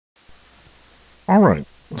All right.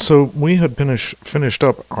 So we had finished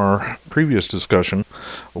up our previous discussion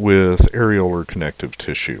with areolar connective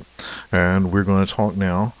tissue, and we're going to talk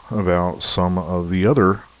now about some of the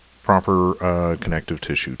other proper connective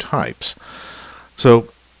tissue types. So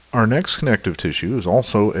our next connective tissue is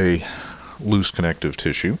also a loose connective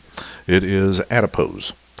tissue. It is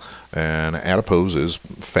adipose, and adipose is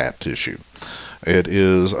fat tissue. It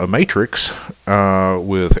is a matrix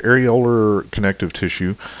with areolar connective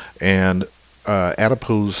tissue and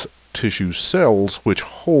adipose tissue cells which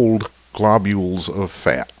hold globules of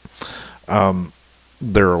fat. Um,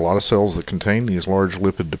 there are a lot of cells that contain these large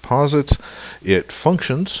lipid deposits. It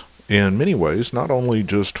functions in many ways, not only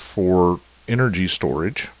just for energy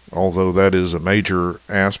storage, although that is a major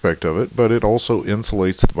aspect of it, but it also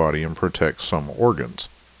insulates the body and protects some organs.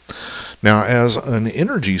 Now, as an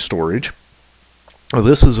energy storage,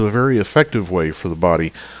 this is a very effective way for the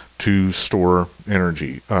body to store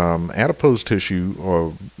energy. Adipose tissue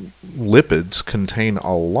lipids contain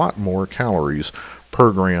a lot more calories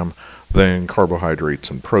per gram than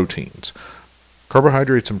carbohydrates and proteins.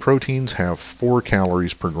 Carbohydrates and proteins have 4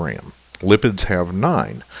 calories per gram. Lipids have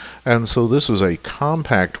 9, and so this is a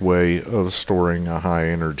compact way of storing a high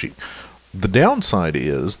energy. The downside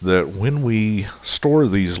is that when we store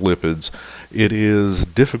these lipids, it is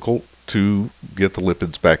difficult to get the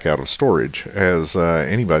lipids back out of storage, as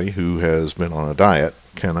anybody who has been on a diet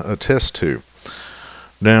can attest to.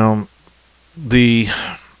 Now, the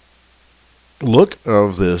look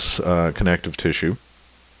of this connective tissue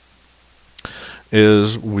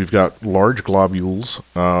is we've got large globules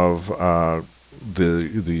of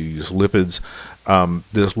these lipids.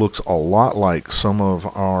 This looks a lot like some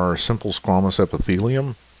of our simple squamous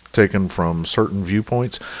epithelium taken from certain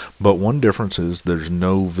viewpoints, but one difference is there's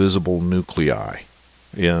no visible nuclei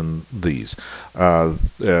in these.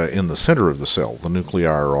 In the center of the cell, the nuclei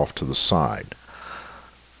are off to the side.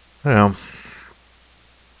 Now,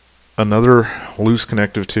 another loose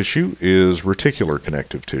connective tissue is reticular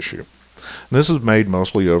connective tissue. This is made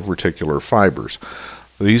mostly of reticular fibers.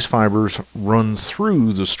 These fibers run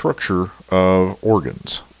through the structure of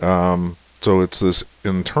organs. So it's this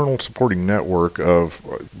internal supporting network of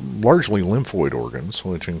largely lymphoid organs,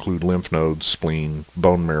 which include lymph nodes, spleen,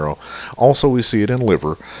 bone marrow. Also, we see it in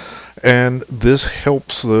liver. And this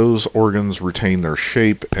helps those organs retain their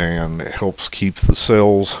shape and helps keep the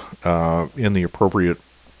cells in the appropriate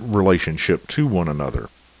relationship to one another.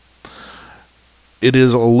 It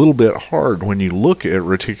is a little bit hard when you look at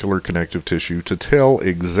reticular connective tissue to tell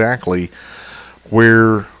exactly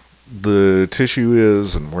where the tissue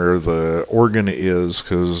is and where the organ is,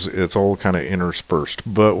 because it's all kind of interspersed.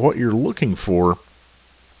 But what you're looking for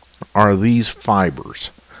are these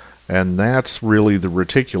fibers, and that's really the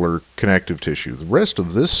reticular connective tissue. The rest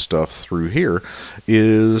of this stuff through here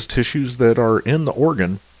is tissues that are in the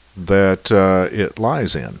organ that it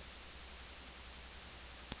lies in.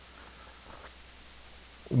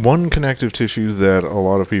 One connective tissue that a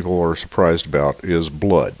lot of people are surprised about is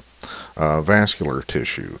blood, vascular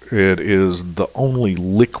tissue. It is the only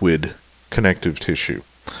liquid connective tissue.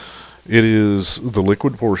 It is, the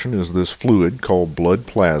liquid portion is this fluid called blood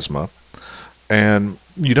plasma, and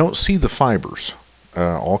you don't see the fibers.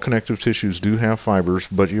 All connective tissues do have fibers,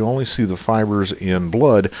 but you only see the fibers in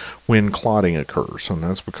blood when clotting occurs, and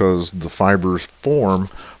that's because the fibers form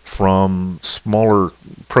from smaller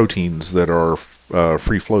proteins that are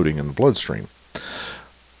free-floating in the bloodstream.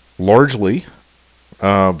 Largely,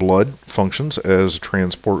 blood functions as a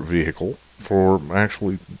transport vehicle for,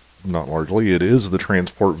 actually, not largely, it is the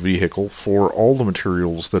transport vehicle for all the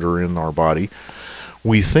materials that are in our body.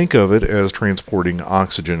 We think of it as transporting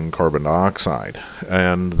oxygen and carbon dioxide,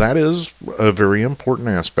 and that is a very important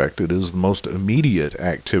aspect. It is the most immediate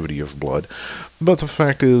activity of blood, but the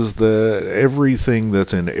fact is that everything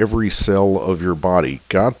that's in every cell of your body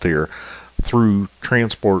got there through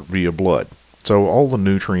transport via blood. So all the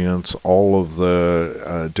nutrients, all of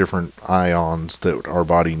the different ions that our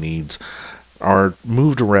body needs are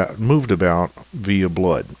moved about via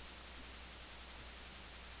blood.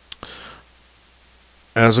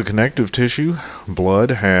 As a connective tissue, blood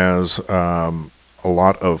has a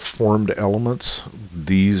lot of formed elements.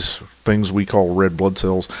 These things we call red blood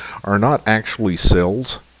cells are not actually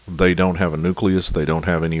cells. They don't have a nucleus. They don't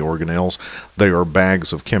have any organelles. They are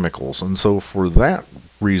bags of chemicals. And so for that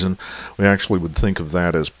reason, we actually would think of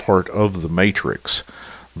that as part of the matrix.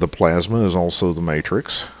 The plasma is also the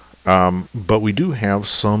matrix. But we do have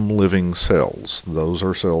some living cells. Those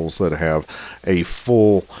are cells that have a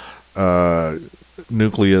full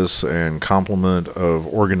nucleus and complement of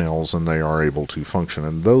organelles, and they are able to function.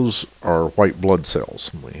 And those are white blood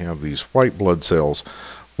cells. We have these white blood cells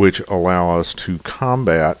which allow us to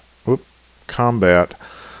combat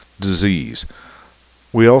disease.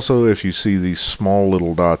 We also, if you see these small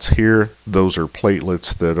little dots here, those are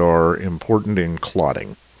platelets that are important in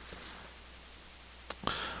clotting.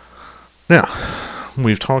 Now,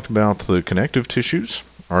 we've talked about the connective tissues.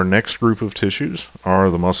 Our next group of tissues are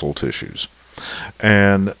the muscle tissues.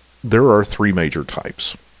 And there are three major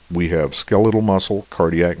types. We have skeletal muscle,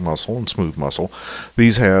 cardiac muscle, and smooth muscle.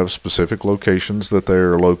 These have specific locations that they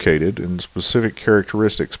are located and specific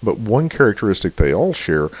characteristics. But one characteristic they all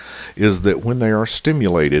share is that when they are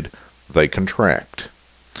stimulated, they contract.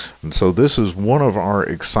 And so this is one of our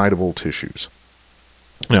excitable tissues.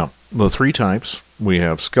 Now, the three types, we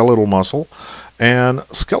have skeletal muscle, and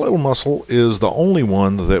skeletal muscle is the only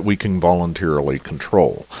one that we can voluntarily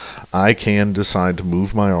control. I can decide to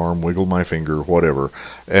move my arm, wiggle my finger, whatever,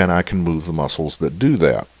 and I can move the muscles that do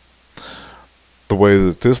that. The way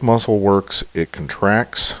that this muscle works, it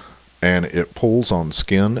contracts and it pulls on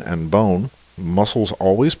skin and bone. Muscles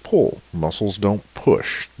always pull. Muscles don't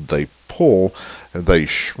push. They pull, they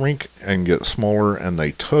shrink and get smaller, and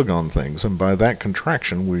they tug on things. And by that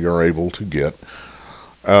contraction, we are able to get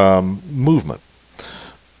movement.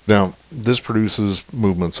 Now, this produces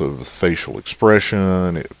movements of facial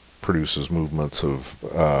expression. It produces movements of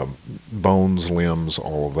bones, limbs,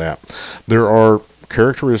 all of that. There are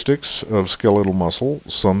characteristics of skeletal muscle,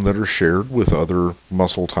 some that are shared with other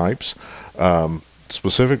muscle types.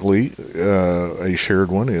 Specifically, a shared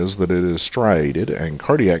one is that it is striated, and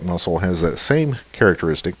cardiac muscle has that same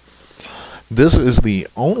characteristic. This is the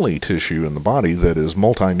only tissue in the body that is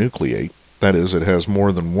multinucleate. That is, it has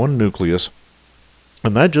more than one nucleus,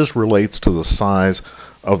 and that just relates to the size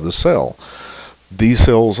of the cell. These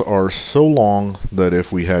cells are so long that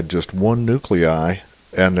if we had just one nuclei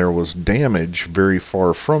and there was damage very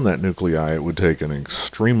far from that nuclei, it would take an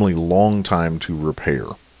extremely long time to repair.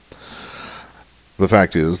 The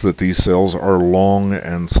fact is that these cells are long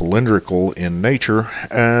and cylindrical in nature,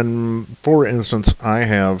 and for instance, I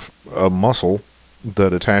have a muscle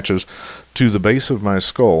that attaches to the base of my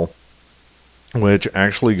skull, which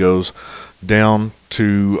actually goes down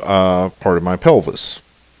to part of my pelvis.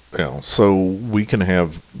 So we can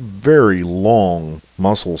have very long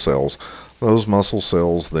muscle cells. Those muscle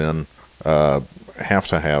cells then have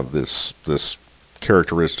to have this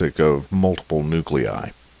characteristic of multiple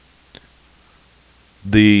nuclei.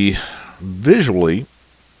 The visually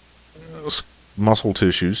muscle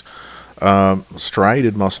tissues,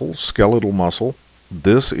 striated muscle, skeletal muscle.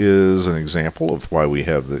 This is an example of why we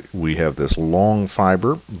have this long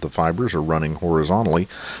fiber. The fibers are running horizontally,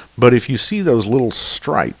 but if you see those little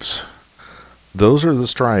stripes, those are the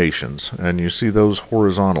striations, and you see those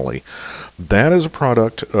horizontally. That is a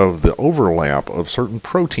product of the overlap of certain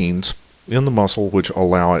proteins in the muscle which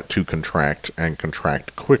allow it to contract and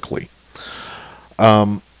contract quickly.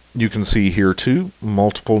 You can see here too,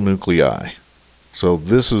 multiple nuclei. So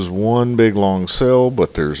this is one big long cell,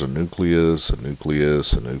 but there's a nucleus, a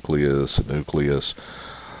nucleus, a nucleus, a nucleus.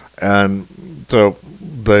 And so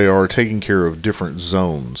they are taking care of different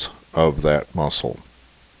zones of that muscle.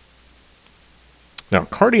 Now,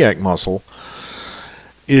 cardiac muscle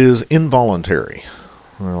is involuntary.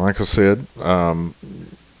 Well, like I said,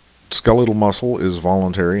 skeletal muscle is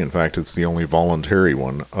voluntary. In fact, it's the only voluntary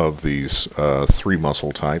one of these three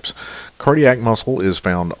muscle types. Cardiac muscle is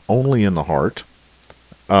found only in the heart.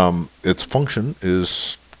 Its function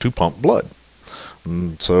is to pump blood.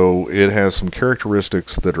 And so it has some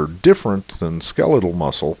characteristics that are different than skeletal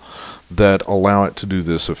muscle that allow it to do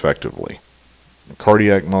this effectively.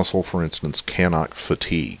 Cardiac muscle, for instance, cannot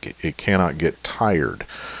fatigue. It cannot get tired.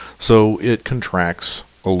 So it contracts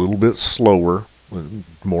a little bit slower,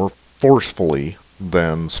 more forcefully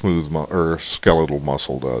than or skeletal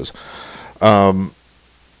muscle does.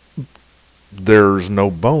 There's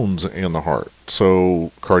no bones in the heart,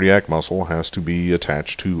 so cardiac muscle has to be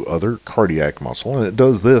attached to other cardiac muscle, and it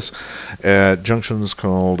does this at junctions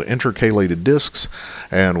called intercalated discs,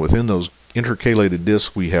 and within those intercalated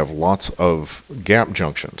discs we have lots of gap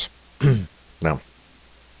junctions. Now,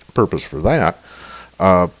 purpose for that,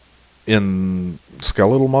 in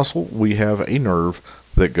skeletal muscle we have a nerve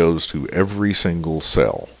that goes to every single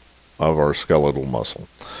cell of our skeletal muscle.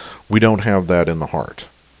 We don't have that in the heart.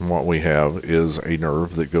 What we have is a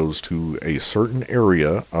nerve that goes to a certain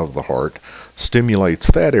area of the heart, stimulates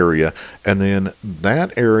that area, and then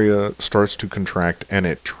that area starts to contract and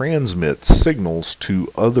it transmits signals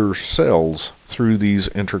to other cells through these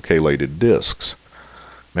intercalated discs.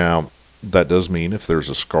 Now, that does mean if there's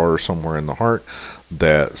a scar somewhere in the heart,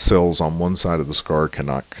 that cells on one side of the scar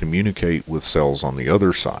cannot communicate with cells on the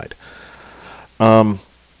other side.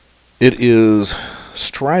 It is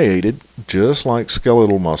striated, just like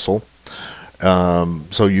skeletal muscle.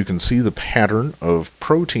 So you can see the pattern of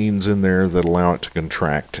proteins in there that allow it to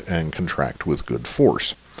contract and contract with good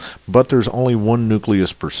force. But there's only one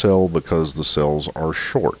nucleus per cell because the cells are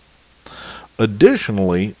short.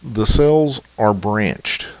 Additionally, the cells are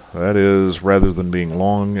branched. That is, rather than being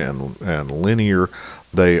long and linear,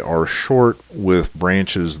 they are short with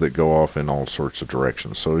branches that go off in all sorts of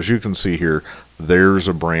directions. So as you can see here, there's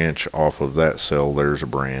a branch off of that cell, there's a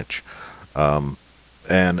branch.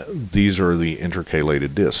 And these are the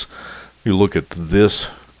intercalated discs. You look at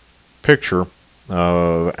this picture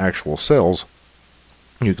of actual cells,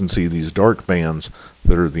 you can see these dark bands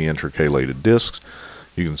that are the intercalated discs.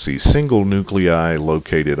 You can see single nuclei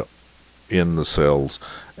located in the cells,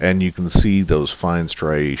 and you can see those fine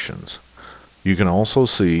striations. You can also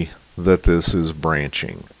see that this is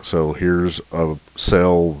branching. So here's a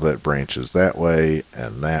cell that branches that way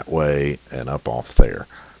and up off there.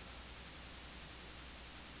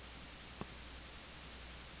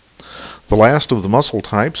 The last of the muscle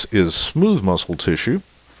types is smooth muscle tissue,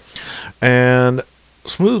 and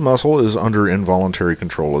smooth muscle is under involuntary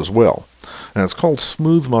control as well. And it's called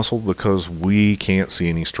smooth muscle because we can't see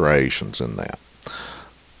any striations in that.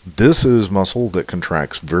 This is muscle that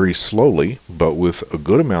contracts very slowly, but with a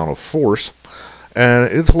good amount of force, and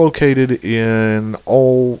it's located in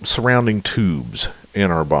all surrounding tubes in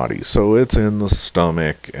our body. So it's in the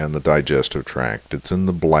stomach and the digestive tract, it's in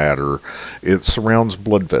the bladder, it surrounds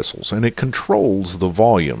blood vessels, and it controls the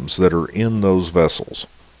volumes that are in those vessels.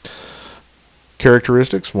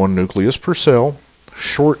 Characteristics: one nucleus per cell,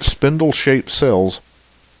 short spindle-shaped cells,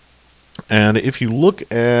 and if you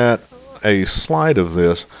look at a slide of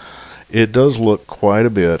this, it does look quite a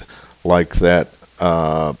bit like that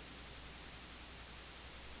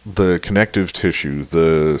the connective tissue,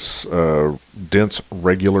 the dense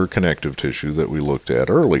regular connective tissue that we looked at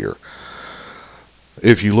earlier.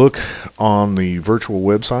 If you look on the virtual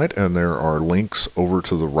website, and there are links over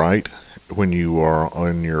to the right when you are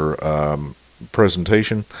on your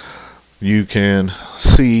presentation, you can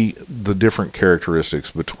see the different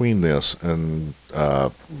characteristics between this and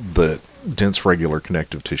the dense regular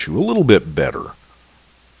connective tissue a little bit better.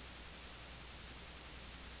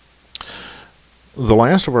 The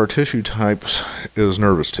last of our tissue types is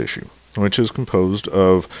nervous tissue, which is composed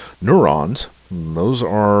of neurons. Those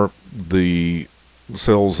are the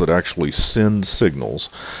cells that actually send signals.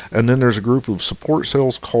 And then there's a group of support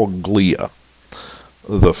cells called glia.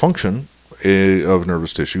 The function of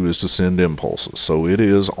nervous tissue is to send impulses. So it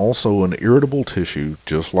is also an irritable tissue,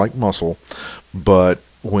 just like muscle, but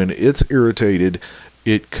when it's irritated,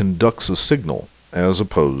 it conducts a signal as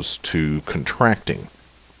opposed to contracting.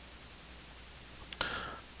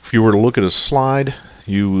 If you were to look at a slide,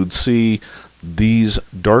 you would see these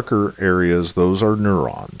darker areas, those are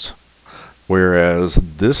neurons, whereas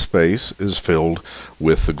this space is filled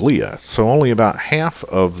with the glia. So only about half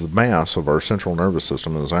of the mass of our central nervous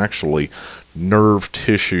system is actually nerve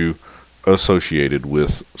tissue associated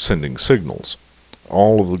with sending signals.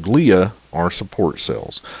 All of the glia are support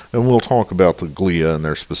cells, and we'll talk about the glia and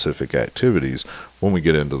their specific activities when we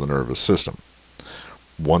get into the nervous system.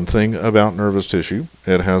 One thing about nervous tissue,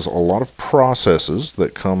 it has a lot of processes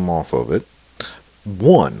that come off of it.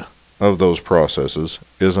 One of those processes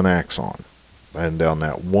is an axon. And down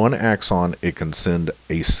that one axon, it can send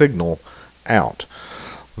a signal out.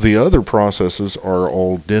 The other processes are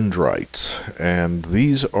all dendrites, and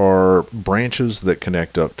these are branches that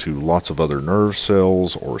connect up to lots of other nerve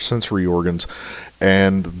cells or sensory organs,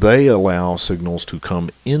 and they allow signals to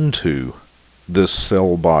come into this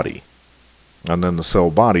cell body. And then the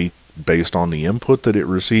cell body, based on the input that it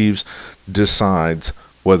receives, decides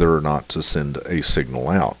whether or not to send a signal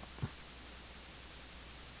out.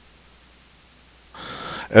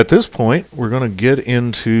 At this point, we're going to get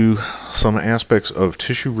into some aspects of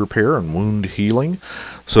tissue repair and wound healing.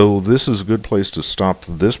 So this is a good place to stop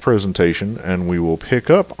this presentation, and we will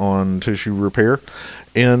pick up on tissue repair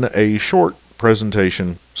in a short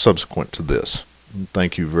presentation subsequent to this.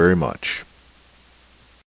 Thank you very much.